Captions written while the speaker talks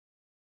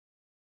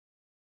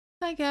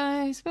Hi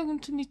guys, welcome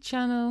to my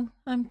channel.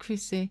 I'm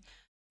Chrissy.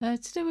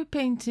 Today we're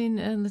painting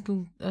a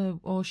little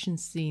ocean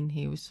scene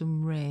here with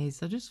some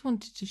rays. I just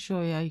wanted to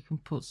show you how you can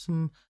put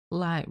some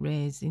light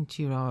rays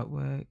into your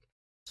artwork.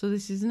 So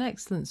this is an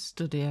excellent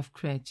study I've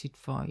created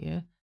for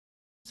you.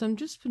 So I'm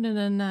just putting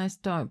a nice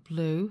dark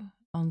blue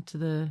onto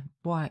the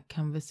white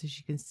canvas, as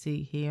you can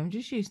see here. I'm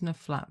just using a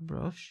flat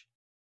brush.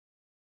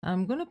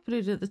 I'm going to put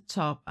it at the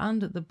top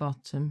and at the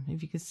bottom,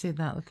 if you can see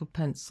that little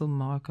pencil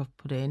mark I've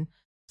put in.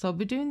 So I'll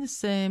be doing the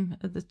same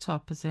at the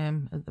top as I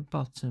am at the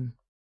bottom.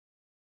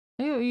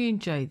 I hope you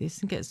enjoy this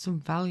and get some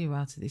value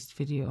out of this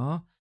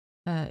video.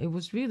 It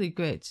was really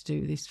great to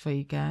do this for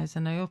you guys,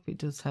 and I hope it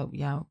does help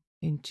you out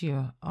into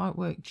your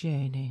artwork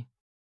journey.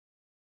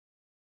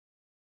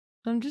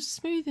 So I'm just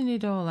smoothing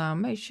it all out.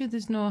 Make sure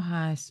there's no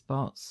high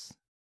spots,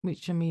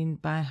 which I mean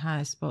by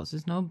high spots,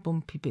 there's no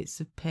bumpy bits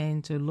of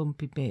paint or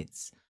lumpy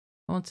bits.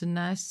 I want a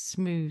nice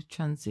smooth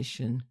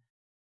transition.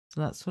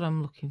 So that's what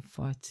I'm looking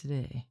for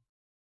today.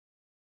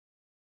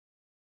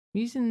 I'm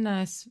using a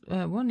nice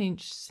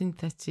 1-inch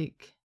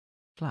synthetic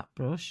flat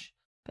brush,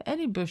 but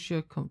any brush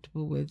you're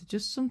comfortable with,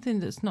 just something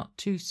that's not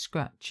too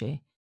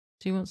scratchy.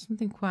 So you want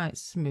something quite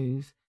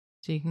smooth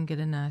so you can get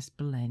a nice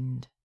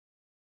blend.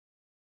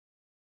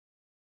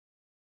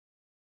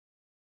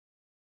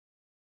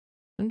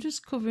 I'm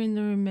just covering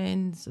the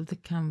remains of the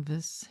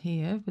canvas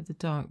here with the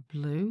dark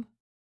blue.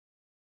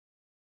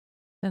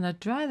 Then I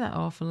dry that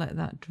off and let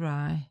that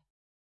dry.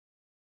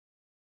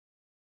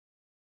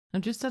 I've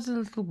just added a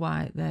little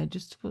white there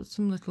just to put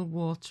some little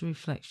water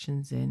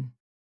reflections in,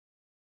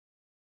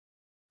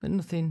 but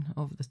nothing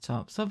over the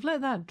top. So I've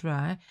let that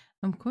dry.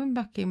 I'm coming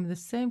back in with the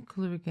same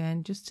colour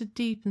again just to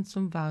deepen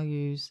some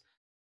values.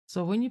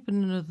 So when you put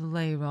another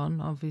layer on,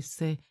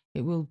 obviously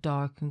it will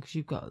darken because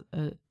you've got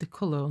the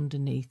colour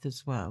underneath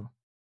as well.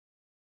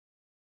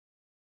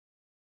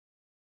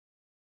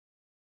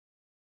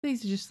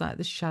 These are just like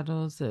the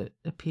shadows that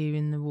appear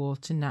in the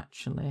water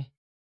naturally.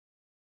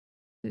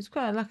 It's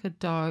quite like a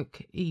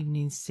dark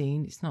evening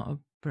scene. It's not a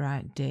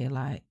bright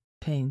daylight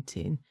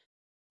painting.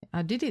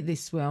 I did it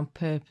this way on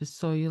purpose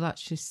so you'll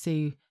actually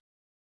see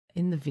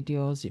in the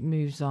videos it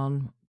moves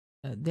on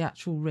the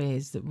actual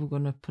rays that we're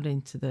going to put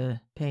into the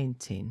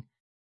painting.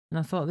 And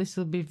I thought this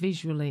will be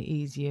visually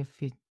easier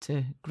for you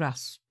to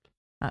grasp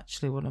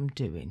actually what I'm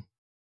doing.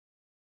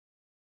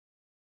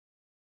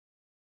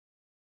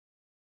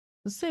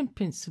 The same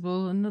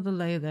principle, another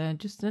layer there,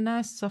 just a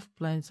nice soft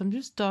blend. So I'm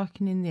just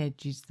darkening the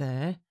edges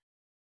there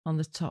on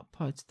the top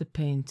part of the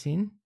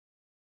painting.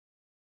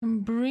 I'm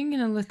bringing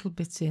a little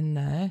bit in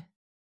there,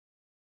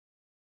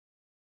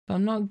 but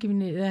I'm not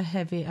giving it a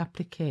heavy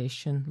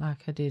application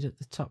like I did at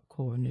the top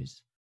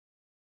corners.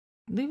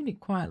 Leaving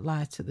it quite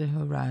light at the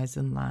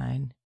horizon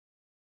line.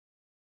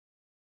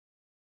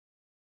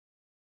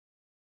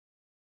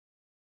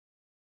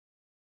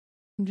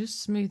 I'm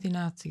just smoothing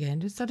out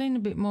again, just adding a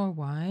bit more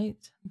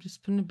white. I'm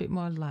just putting a bit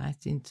more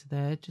light into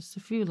there, just a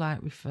few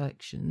light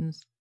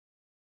reflections.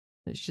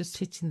 That's just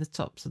hitting the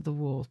tops of the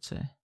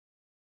water.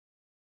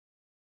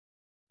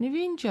 And if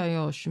you enjoy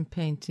ocean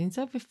paintings,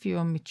 I have a few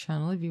on my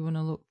channel if you want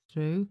to look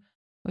through,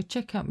 or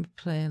check out my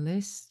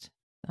playlist.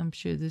 I'm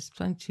sure there's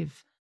plenty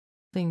of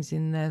things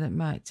in there that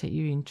might take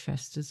your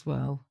interest as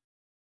well.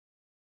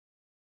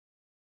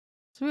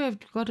 So I've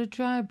got a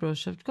dry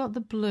brush. I've got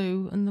the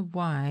blue and the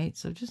white.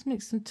 So I've just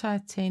mixed some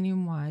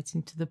titanium white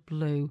into the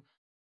blue.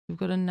 We've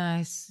got a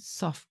nice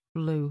soft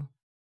blue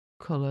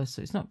colour,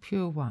 so it's not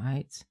pure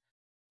white.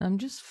 I'm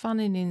just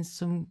fanning in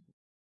some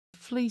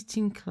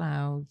fleeting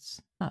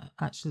clouds. That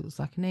actually looks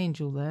like an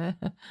angel there.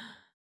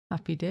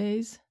 Happy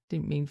days.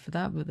 Didn't mean for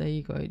that, but there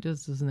you go. It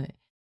does, doesn't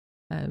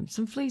it?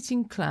 Some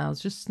fleeting clouds,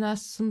 just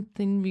nice,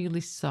 something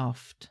really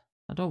soft.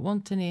 I don't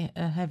want any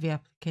heavy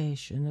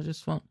application. I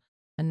just want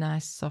a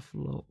nice soft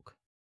look.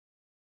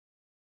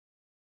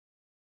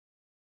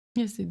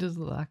 Yes, it does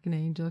look like an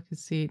angel. I can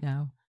see it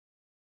now.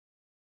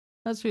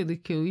 That's really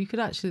cool. You could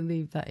actually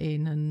leave that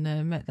in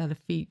and make that a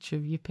feature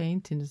of your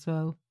painting as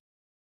well.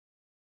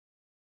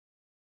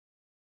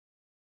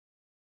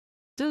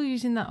 Still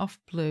using that off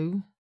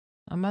blue.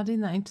 I'm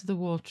adding that into the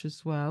water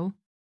as well.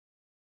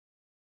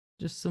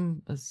 Just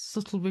some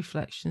subtle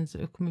reflections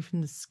that are coming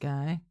from the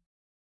sky.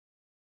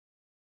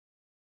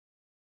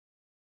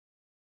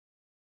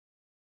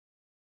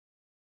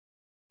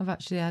 I've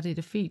actually added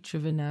a feature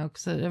of her now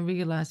because I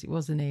realised it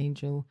was an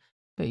angel.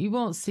 But you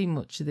won't see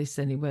much of this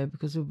anyway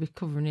because we'll be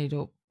covering it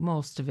up,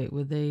 most of it,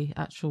 with the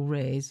actual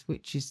rays,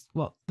 which is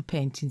what the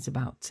painting's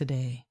about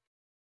today.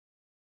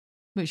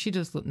 But she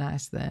does look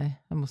nice there,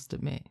 I must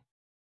admit.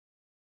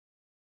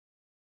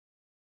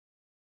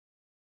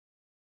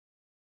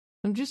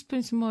 I'm just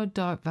putting some more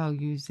dark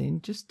values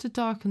in, just to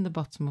darken the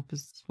bottom up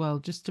as well,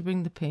 just to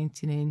bring the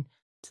painting in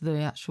to the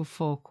actual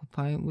focal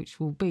point, which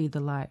will be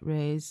the light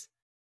rays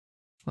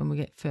when we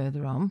get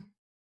further on.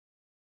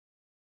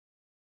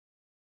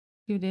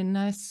 Give it a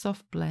nice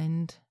soft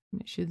blend,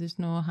 make sure there's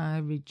no high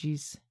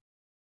ridges.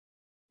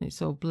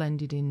 It's all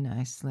blended in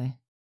nicely.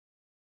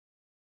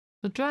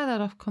 So dry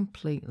that off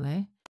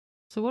completely.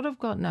 So what I've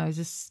got now is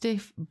a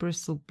stiff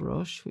bristle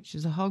brush, which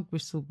is a hog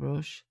bristle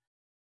brush.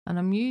 And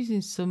I'm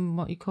using some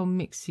what you call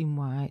mixing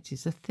white.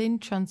 It's a thin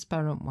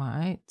transparent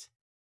white.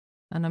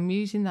 And I'm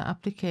using that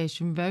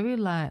application very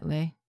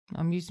lightly.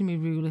 I'm using my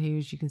ruler here,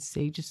 as you can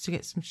see, just to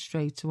get some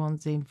straighter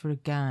ones in for a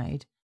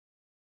guide.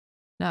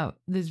 Now,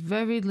 there's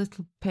very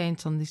little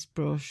paint on this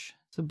brush,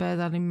 so bear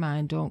that in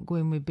mind. Don't go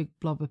in with a big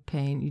blob of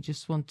paint. You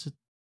just want a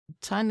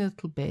tiny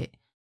little bit.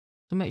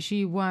 So make sure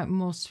you wipe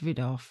most of it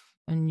off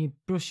and your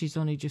brush is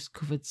only just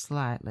covered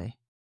slightly.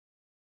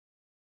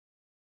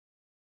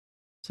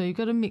 So you've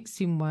got a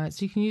mixing white,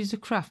 so you can use a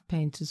craft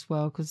paint as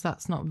well, because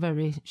that's not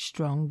very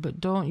strong,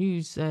 but don't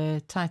use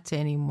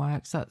titanium white,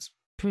 because that's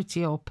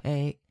pretty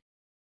opaque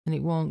and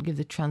it won't give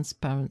the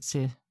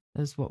transparency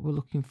as what we're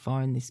looking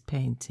for in this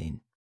painting.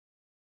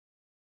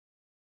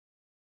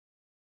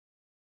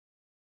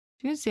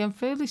 You can see I'm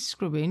fairly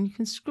scrubbing. You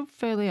can scrub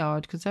fairly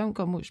hard because I haven't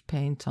got much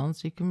paint on,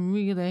 so you can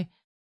really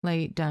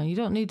lay it down. You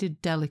don't need a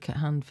delicate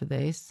hand for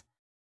this.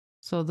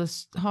 So the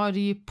harder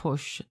you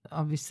push,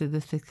 obviously the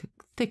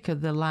thicker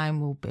the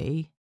line will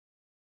be.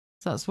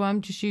 So that's why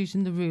I'm just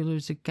using the ruler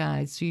as a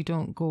guide, so you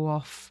don't go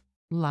off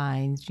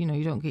lines. You know,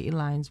 you don't get your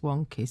lines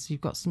wonky, so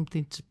you've got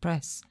something to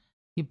press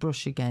your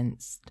brush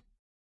against.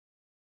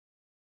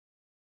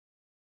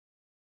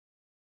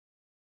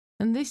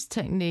 And this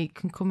technique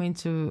can come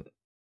into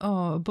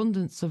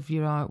abundance of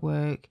your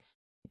artwork,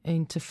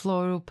 into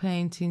floral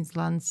paintings,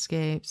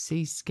 landscapes,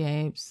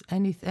 seascapes,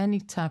 any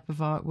type of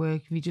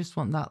artwork. If you just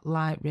want that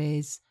light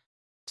rays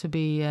to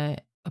be a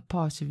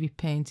part of your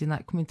painting,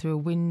 like coming through a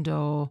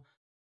window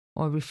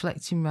or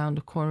reflecting around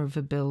a corner of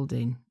a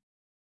building.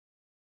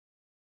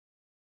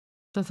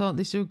 So I thought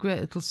this was a great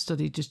little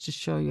study just to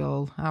show you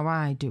all how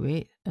I do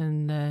it,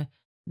 and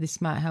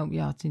this might help you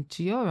out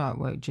into your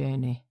artwork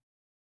journey.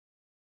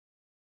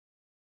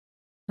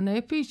 And I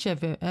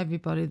appreciate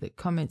everybody that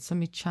comments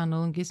on my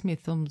channel and gives me a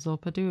thumbs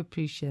up. I do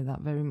appreciate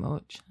that very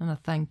much. And I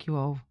thank you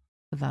all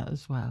for that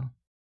as well.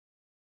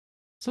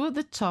 So at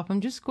the top, I'm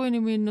just going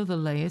in with another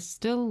layer.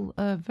 Still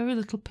very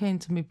little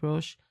paint on my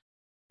brush.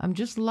 I'm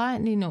just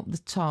lightening up the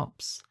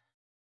tops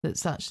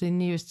that's actually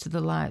nearest to the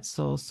light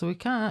source. So we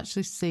can't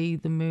actually see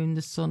the moon,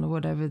 the sun, or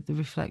whatever the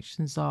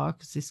reflections are,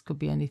 because this could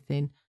be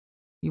anything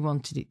you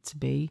wanted it to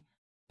be.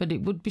 But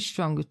it would be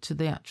stronger to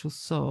the actual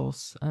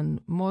source,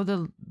 and more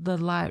the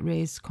light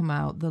rays come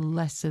out, the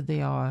lesser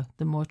they are,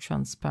 the more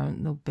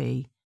transparent they'll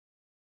be.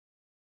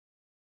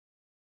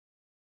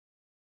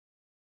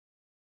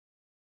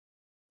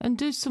 And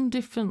do some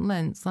different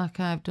lengths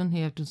like I've done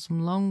here. I've done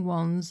some long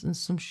ones and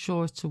some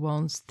shorter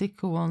ones,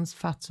 thicker ones,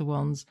 fatter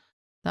ones.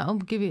 That'll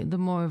give it the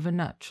more of a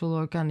natural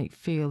organic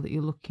feel that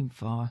you're looking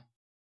for.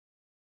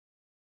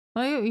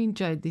 I hope you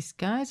enjoyed this,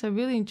 guys. I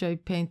really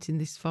enjoyed painting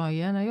this for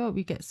you, and I hope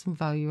you get some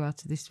value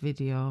out of this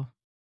video.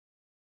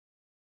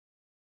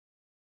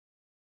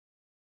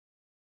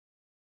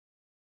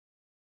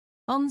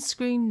 On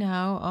screen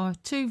now are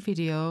 2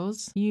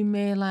 videos you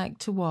may like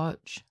to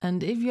watch,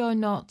 and if you're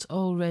not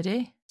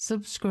already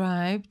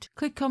subscribed,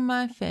 click on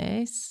my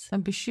face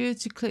and be sure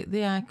to click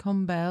the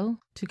icon bell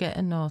to get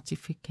a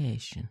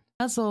notification.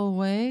 As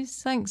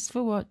always, thanks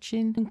for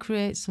watching and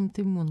create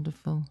something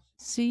wonderful.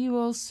 See you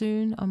all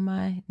soon on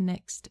my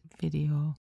next video.